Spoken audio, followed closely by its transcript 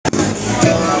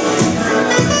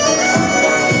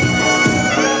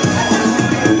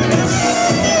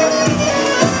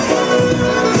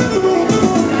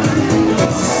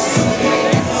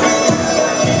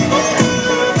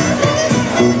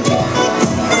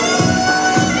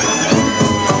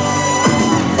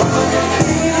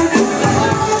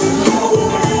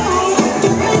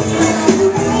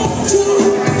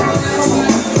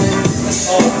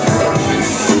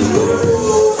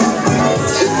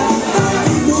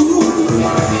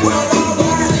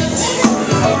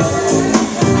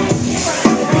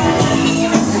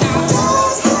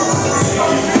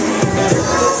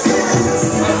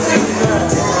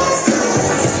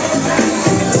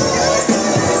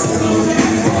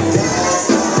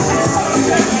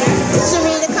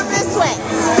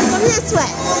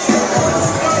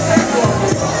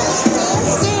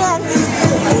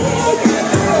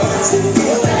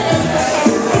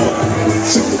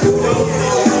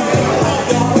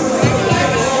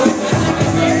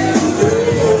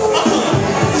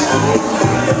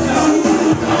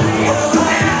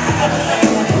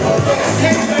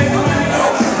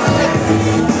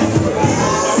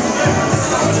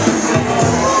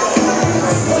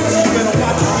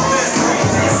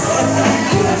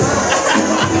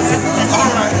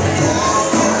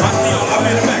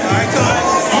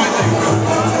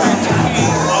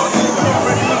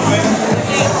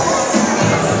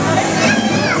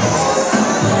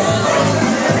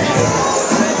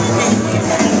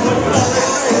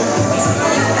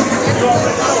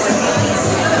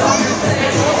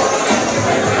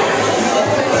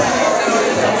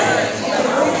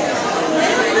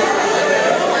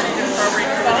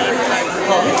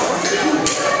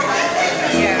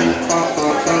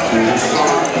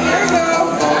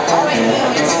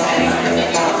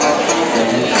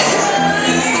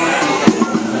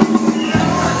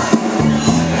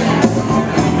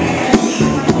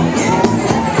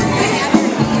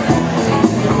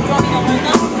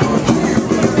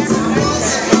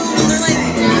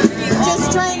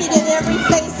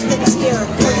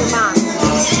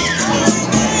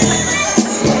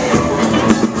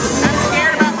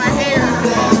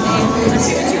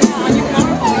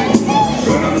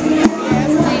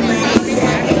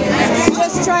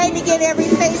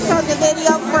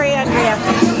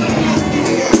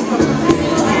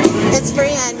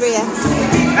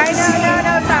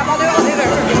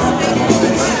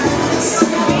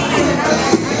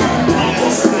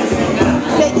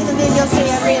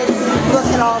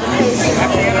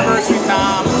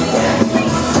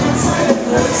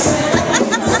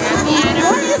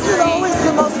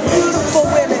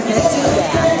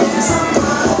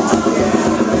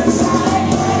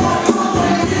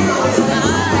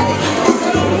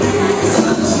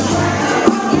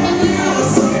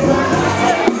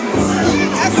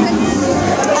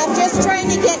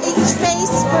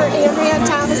for Andrea and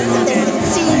Thomas so they can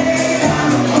see what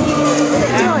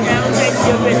they're doing. I don't take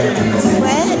good pictures.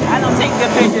 What? I don't take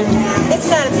good pictures. It's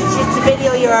not a picture, it's a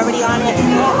video. You're already on it.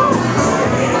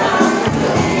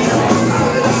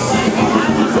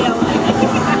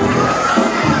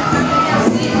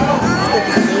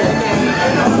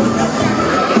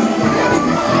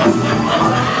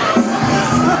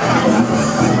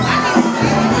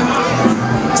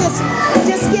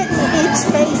 Just get in each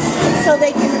face so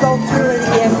they can go through it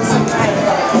again some time.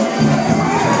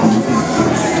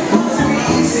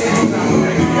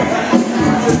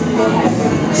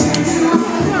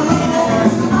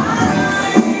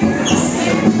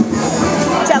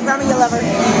 Tell Grandma you love her.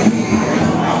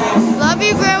 Love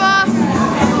you, Grandma.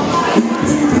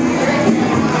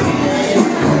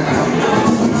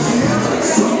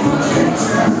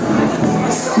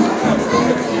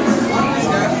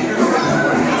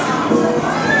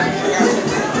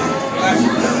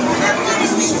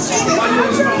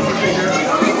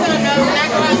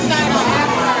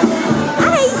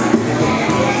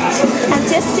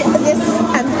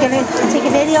 I'm going to take a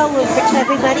video with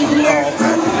everybody here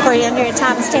for Andrea and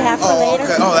Thomas to have for later.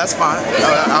 Okay. Oh, that's fine.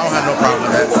 I don't have no problem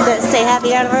with that. Say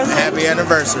happy anniversary. Happy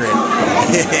anniversary.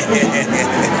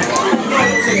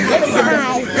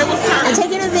 Hi. I'm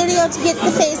taking a video to get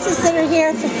the faces that are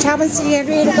here for Thomas and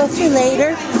Andrea to go through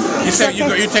later. You said you're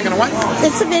taking a what?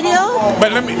 It's a video. But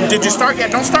did you start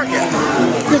yet? Don't start yet.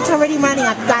 It's already running.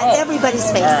 I've got everybody's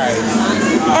face. All right.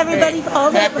 Everybody, all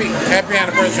that. Happy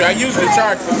anniversary. I usually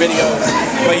charge for videos,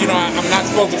 but you know I'm not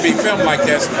supposed to be filmed like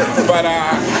this. But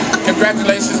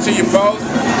congratulations to you both.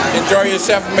 Enjoy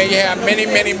yourself. May you have many,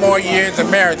 many more years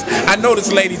of marriage. I know this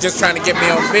lady just trying to get me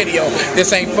on video.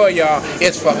 This ain't for y'all.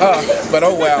 It's for her. But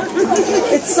oh well.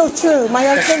 It's so true. My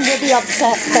husband will be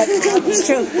upset, but it's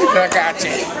true. I got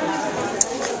you.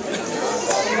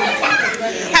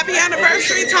 Happy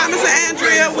anniversary, Thomas and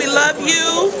Andrea. We love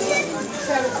you.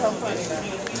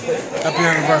 Happy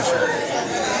anniversary.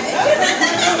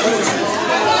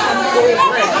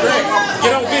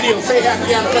 Get on video. Say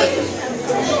happy anniversary.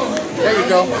 There you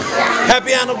go.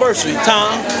 Happy anniversary,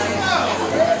 Tom.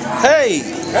 Hey.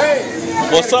 Hey.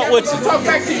 What's up with you? Talk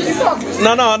back to you.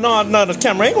 No. The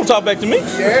camera ain't gonna talk back to me. Yeah,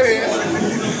 it is.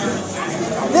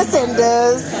 This end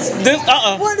does.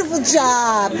 Wonderful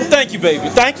job. Thank you, baby.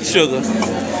 Thank you, sugar.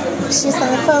 She's on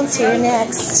the phone to you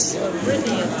next.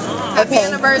 Happy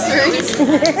anniversary.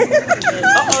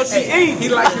 She eat. He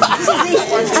likes it. I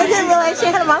didn't realize she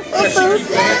had my food.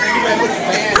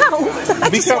 Ow.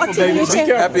 Be careful, baby. Be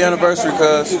careful. Happy anniversary,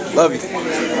 cuz. Love you.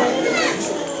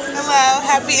 Hello,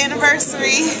 happy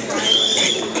anniversary.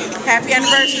 Happy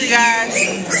anniversary, guys.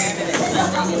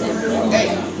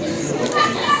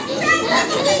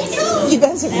 You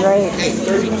guys are great.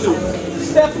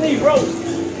 Stephanie Rose.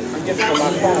 Would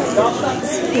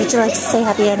you like to say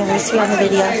happy anniversary on the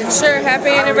video? Sure, happy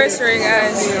anniversary,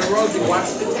 guys.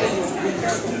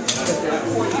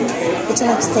 Would you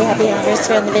like to say happy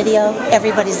anniversary on the video?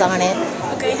 Everybody's on it.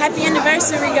 Okay, happy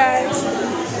anniversary, guys.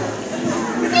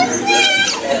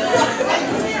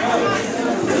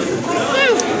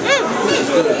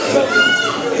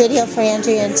 Video for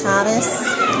Andrea and Thomas.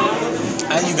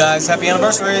 Hi, you guys. Happy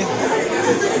anniversary.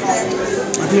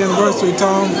 Happy anniversary,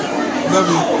 Tom. Love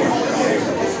you.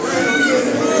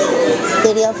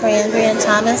 Video for Andrea and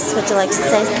Thomas. Would you like to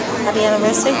say happy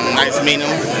anniversary? Nice meeting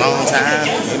them. Long time.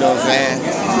 You know what I'm saying?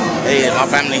 Hey, my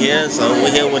family here, so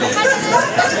we're here with them. The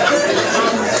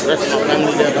rest of my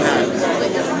family there behind.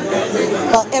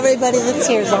 Well, everybody that's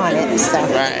here is on it, so.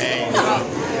 Right.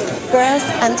 Girls,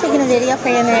 I'm taking a video for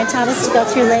Andrea and Thomas to go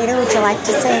through later. Would you like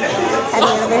to say happy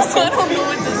anniversary? I don't know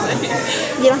what to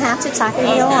say. You don't have to talk if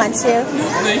you don't want to.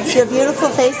 Your beautiful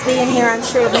face being here, I'm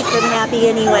sure will make them happy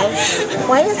anyway.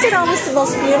 Why is it always the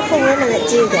most beautiful women that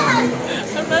do that?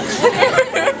 I'm not sure.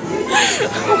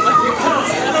 Oh my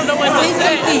gosh, I don't know what to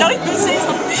say. No, you say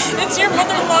something. It's your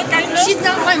mother-in-law, kind of. She's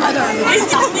not my mother-in-law.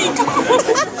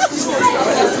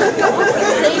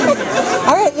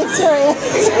 All right, Victoria.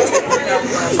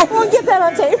 I won't get that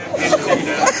on tape.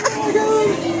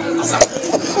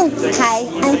 Hi,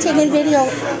 I'm taking a video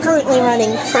currently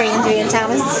running for Andrea and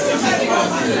Thomas.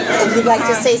 If you'd like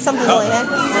to say something like that.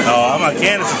 No, I'm not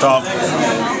Candace to talk.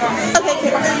 Okay,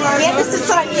 Candace,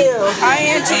 it's on you. Hi,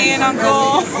 Auntie and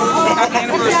Uncle. Happy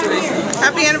anniversary.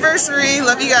 Happy anniversary.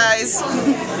 Love you guys.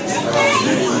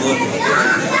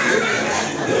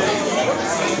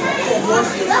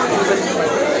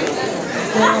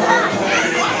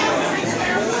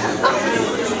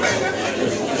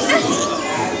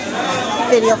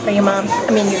 Video for your mom.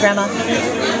 I mean, your grandma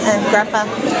and grandpa.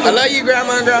 I love you,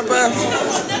 Grandma and Grandpa.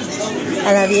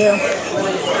 I love you.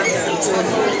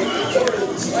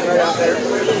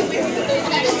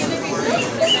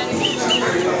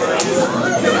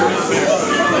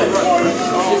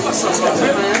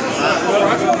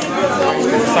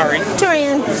 Sorry.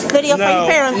 Torian, video for your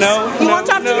parents. You want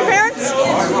to talk to your parents?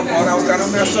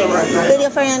 Video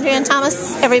for Andrea and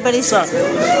Thomas. Everybody's.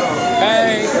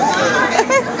 Hey.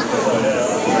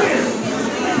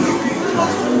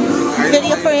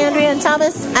 Video for Andrea and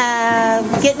Thomas.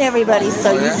 Getting everybody,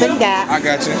 so you've been got. I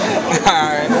got you.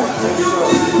 Alright.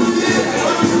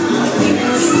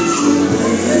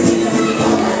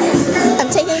 I'm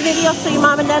taking a video so your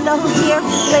mom and dad know who's here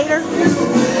later.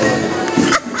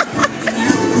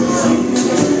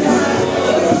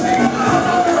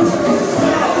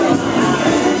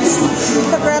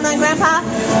 For Grandma and Grandpa?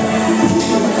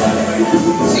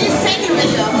 She's taking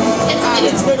video.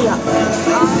 It's video.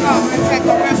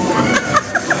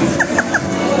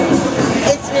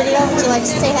 It's video. Would you like to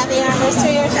say happy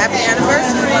anniversary or something? Happy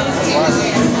anniversary.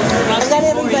 I got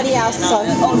everybody else, so.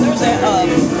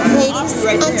 Ladies,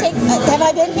 have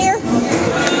I been here?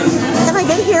 Have I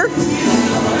been here?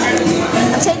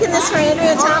 I'm taking this for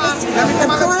Andrea Thomas. I'm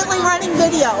currently running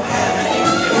video.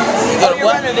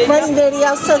 Running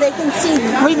video so they can see,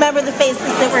 remember the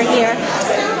faces that were here.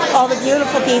 All the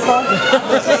beautiful people.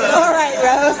 All right,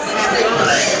 Rose.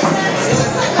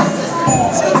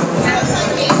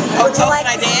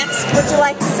 Would you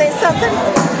like to say something?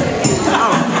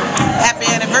 Happy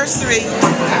anniversary.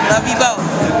 Love you both.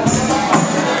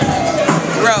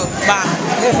 Rose, bye.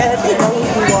 They know who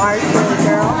you are, silly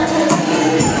girl.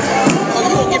 Oh,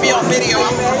 you won't get me on video.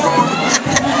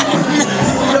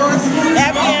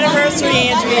 Happy anniversary,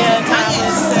 Andrea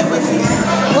Thomas.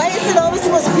 Why is it always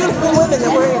the most beautiful women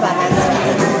that worry about that?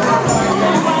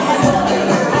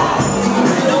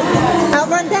 I'll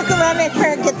run back around that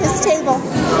car and get this table.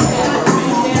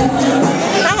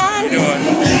 Hi.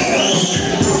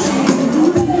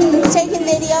 Taking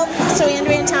video, so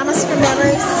Andrea and Thomas for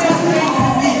memories.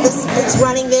 It's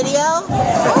running video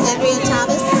for Andrea and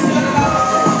Thomas,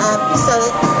 so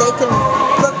that they can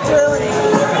look through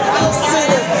and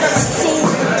see.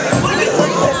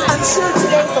 I'm sure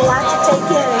today's a lot to take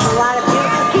in. There's a lot of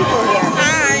beautiful people here.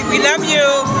 Hi, we love you.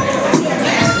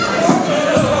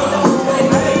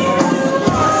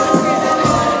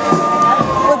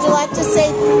 Would you like to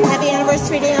say happy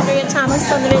anniversary to Andrea and Thomas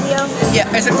on the video? Yeah,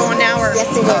 is it going now or?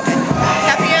 Yes, it is. Okay.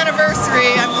 Happy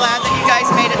anniversary. I'm glad that you guys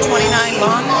made it 29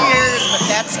 long years, but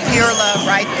that's pure love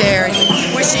right there.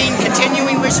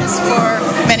 Continuing wishes for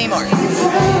many more.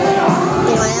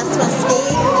 You want to ask what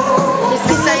Steve? Just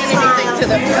Just saying anything to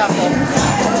the couple.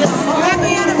 Just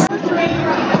happy anniversary.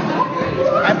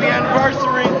 Happy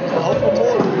anniversary. Hope for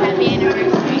more. Happy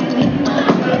anniversary.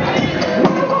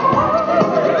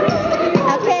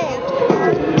 Okay.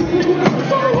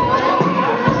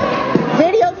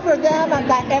 Video for them. I've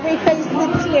got every face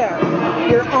that's here.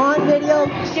 You're on video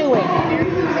chewing.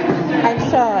 I'm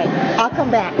sorry. I'll come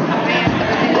back.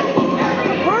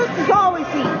 Bruce is always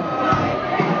here.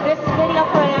 This video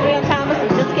for Andrea Thomas is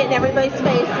just getting everybody's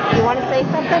face. You want to say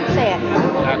something? Say it.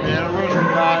 Happy anniversary,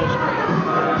 guys.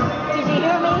 Did you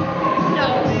hear me? No.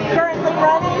 Currently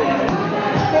running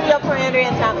video for Andrea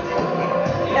Thomas.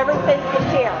 Every face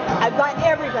that's here. I've got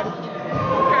everybody here.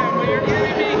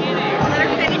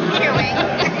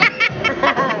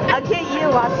 I'll get you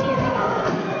while she's.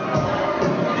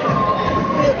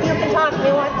 You can talk if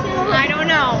you want to. I don't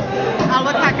know. I'll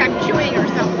look like I'm chewing or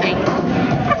something.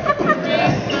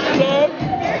 Dad?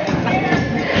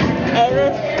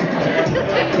 David?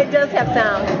 It does have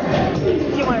sound.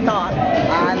 Do you want to talk?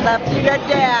 I love you, your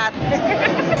dad.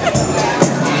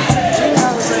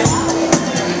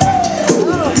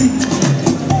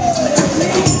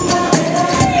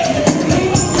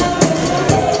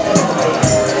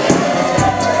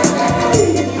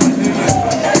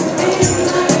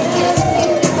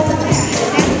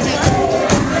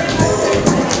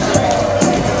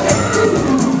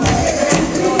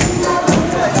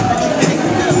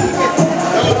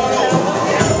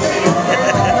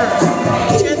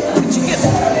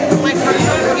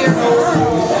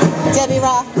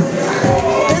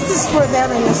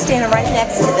 them and you're standing right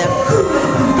next to them.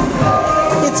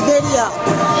 It's video.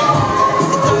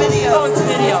 It's a video. Oh, it's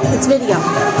video. It's video.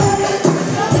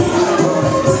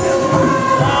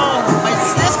 Oh, my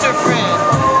sister friend.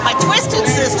 My twisted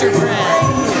sister friend.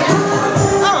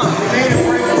 Oh.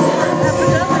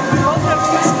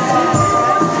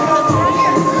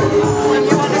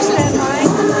 You understand mine?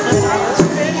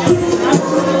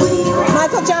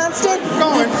 Michael Johnston?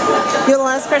 You're the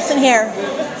last person here.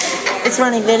 It's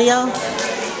running video,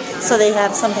 so they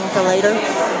have something for later.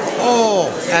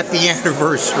 Oh, happy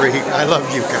anniversary. I love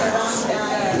you guys.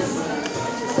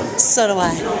 So do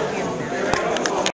I.